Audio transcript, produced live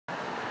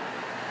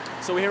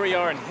So here we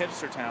are in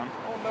Hipster Town,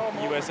 Oh no,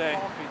 I'm USA.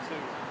 Coffee too.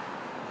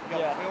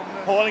 You got film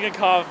this? Holding a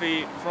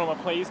coffee from a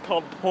place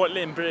called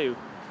Portland Brew.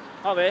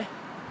 Oh, there?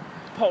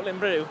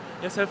 Portland Brew.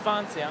 You're so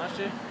fancy, aren't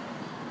you?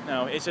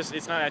 No, it's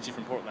not actually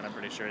from Portland, I'm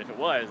pretty sure. If it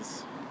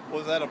was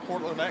that a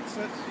Portland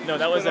accent? No,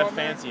 that was a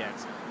fancy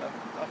accent.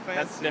 A fancy,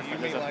 That's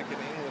different. You mean like an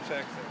English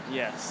accent?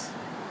 Yes.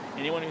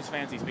 Anyone who's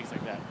fancy speaks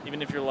like that.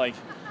 Even if you're like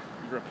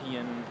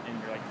European and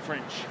you're like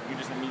French, you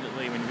just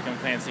immediately, when you become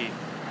fancy,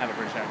 have a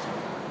British accent.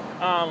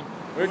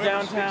 We're Whoever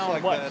downtown,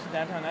 like that.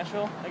 Downtown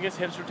Nashville? I guess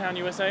Hipster Town,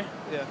 USA?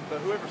 Yeah, but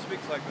whoever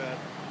speaks like that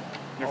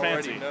You're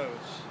already fancy.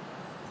 knows.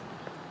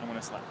 I want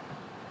to slap.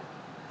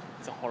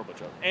 It's a horrible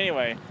joke.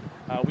 Anyway,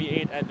 we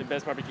ate at the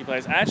best barbecue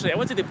place. Actually, I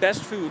would say the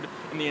best food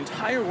in the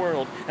entire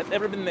world that's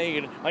ever been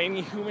made by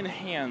any human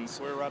hands.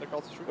 We're right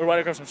across the street. We're right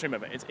across the street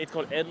of it. It's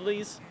called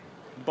Edley's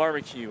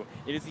Barbecue.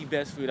 It is the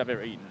best food I've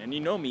ever eaten. And you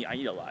know me, I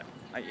eat a lot.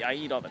 I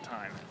eat all the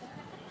time.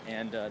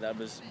 And that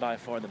was by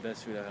far the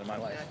best food I've had in my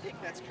life. And I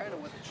think that's kind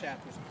of what the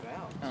chapter's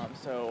about.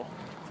 So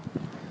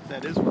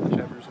That is what the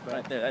chapter's about.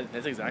 right there,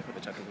 that's exactly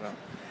what the chapter's about.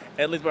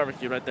 Edley's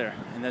Barbecue right there,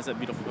 and that's that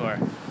beautiful car.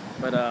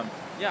 But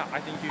yeah, I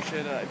think you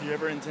should, if you're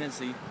ever in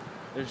Tennessee,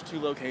 there's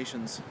 2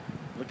 locations.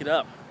 Look it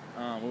up.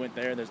 We went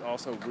there. There's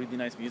also a really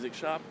nice music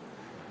shop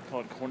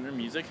called Corner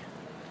Music.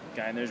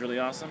 The guy in there is really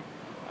awesome.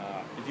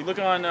 If you look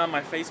on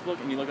my Facebook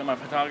and you look at my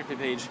photography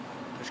page,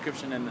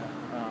 description and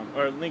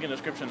or link in the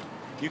description,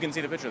 you can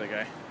see the picture of the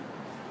guy.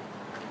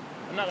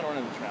 I'm not gonna run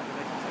into the traffic.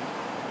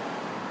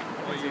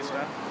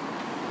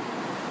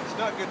 It's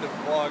not good to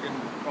vlog and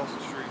cross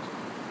the street.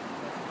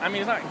 I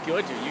mean, it's not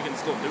good to. You can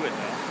still do it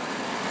though.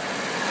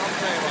 I'm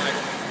saying like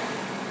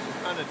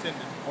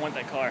unattended. I want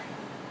that car. I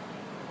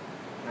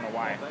don't know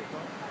why. That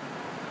car?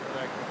 Or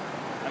that car?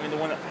 I mean, the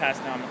one that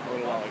passed down a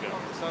little while ago.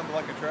 It sounded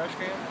like a trash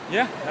can?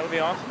 Yeah, that would be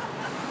awesome.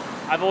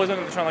 I've always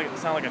wanted to try to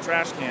sound like a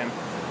trash can,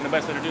 and the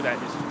best way to do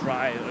that is to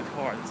drive a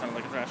car that sounds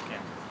like a trash can.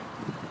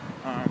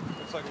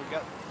 Looks like we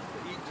got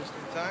to eat just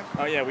in time.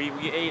 Oh yeah, we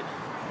ate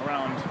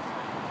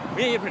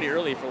pretty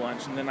early for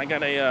lunch, and then I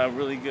got a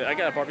I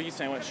got a barbecue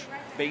sandwich,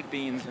 baked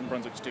beans, and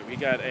Brunswick stew. We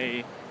got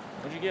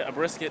what'd you get? A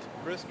brisket.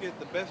 Brisket,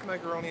 the best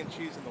macaroni and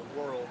cheese in the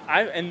world.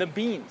 And the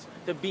beans,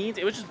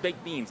 it was just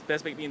baked beans,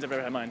 best baked beans I've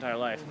ever had in my entire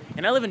life.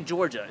 And I live in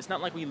Georgia. It's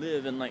not like we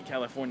live in like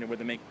California where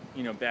they make,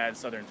 bad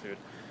Southern food.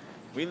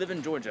 We live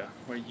in Georgia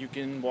where you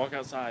can walk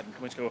outside and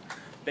pretty much go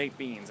baked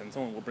beans and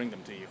someone will bring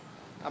them to you.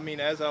 I mean,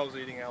 as I was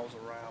eating, I was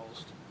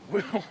aroused.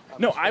 Well,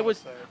 I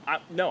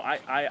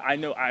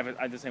know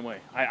I'm the same way.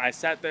 I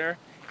sat there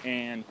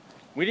and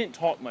we didn't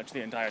talk much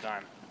the entire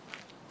time.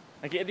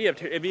 Like it'd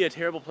be a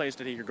terrible place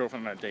to take your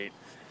girlfriend on a date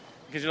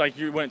because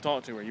you wouldn't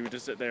talk to her. You would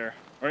just sit there,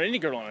 or any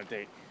girl on a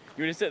date.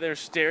 You would just sit there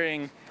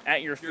staring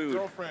at your food.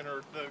 Your girlfriend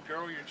or the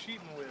girl you're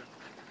cheating with.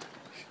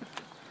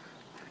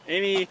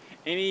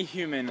 Any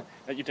human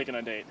that you take on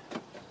a date.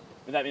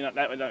 That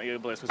would not be a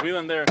good place. Because we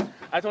went there,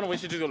 I told him we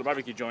should just go to a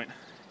barbecue joint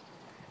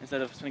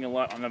instead of spending a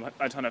lot on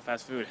a ton of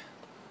fast food.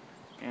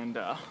 And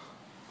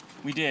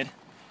we did,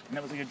 and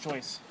that was a good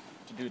choice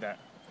to do that.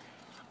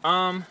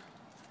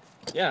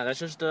 Yeah, that's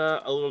just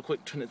a little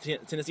quick Tennessee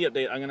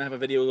update. I'm gonna have a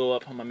video go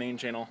up on my main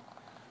channel,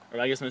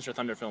 or I guess Mr.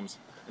 Thunder Films,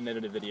 an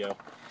edited video.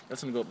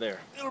 That's gonna go up there.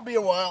 It'll be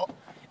a while.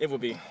 It will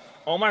be.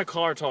 All my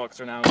car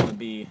talks are now gonna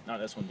be, not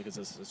this one because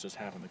this is just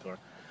half of the car.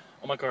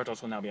 All my car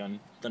talks will now be on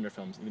Thunder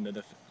Films, even though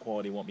the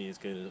quality won't be as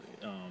good.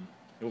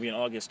 It will be in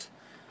August.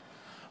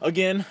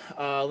 Again,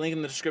 link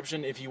in the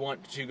description if you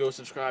want to go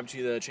subscribe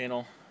to the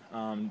channel,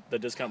 the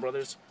Discount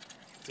Brothers.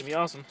 It's gonna be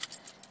awesome.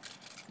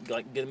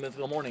 Like get them in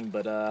the morning,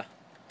 but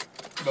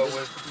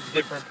with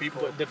different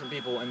people. With different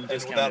people and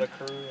discounted. Without a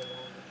crew and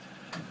all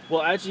that.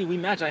 Well, actually, we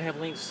match. I have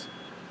Link's.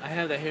 I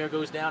have the hair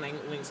goes down in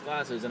Link's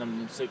glasses, and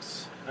I'm the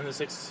 6'1".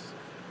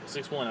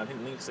 I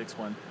think Link's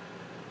 6'1",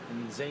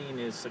 and Zane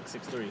is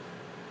 6'3".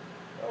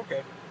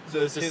 Okay. So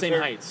it's the same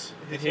heights.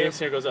 His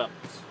hair goes up.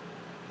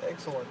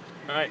 Excellent.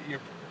 All right. You're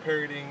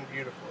parodying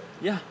beautifully.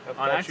 Yeah, I've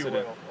on taught accident.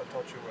 you well. I've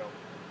taught you well.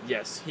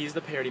 Yes, he's the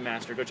parody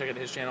master. Go check out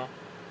his channel.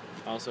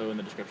 Also in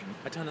the description.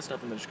 A ton of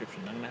stuff in the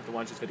description. I'm gonna have to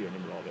watch this video and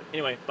remember all of it.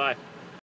 Anyway, bye.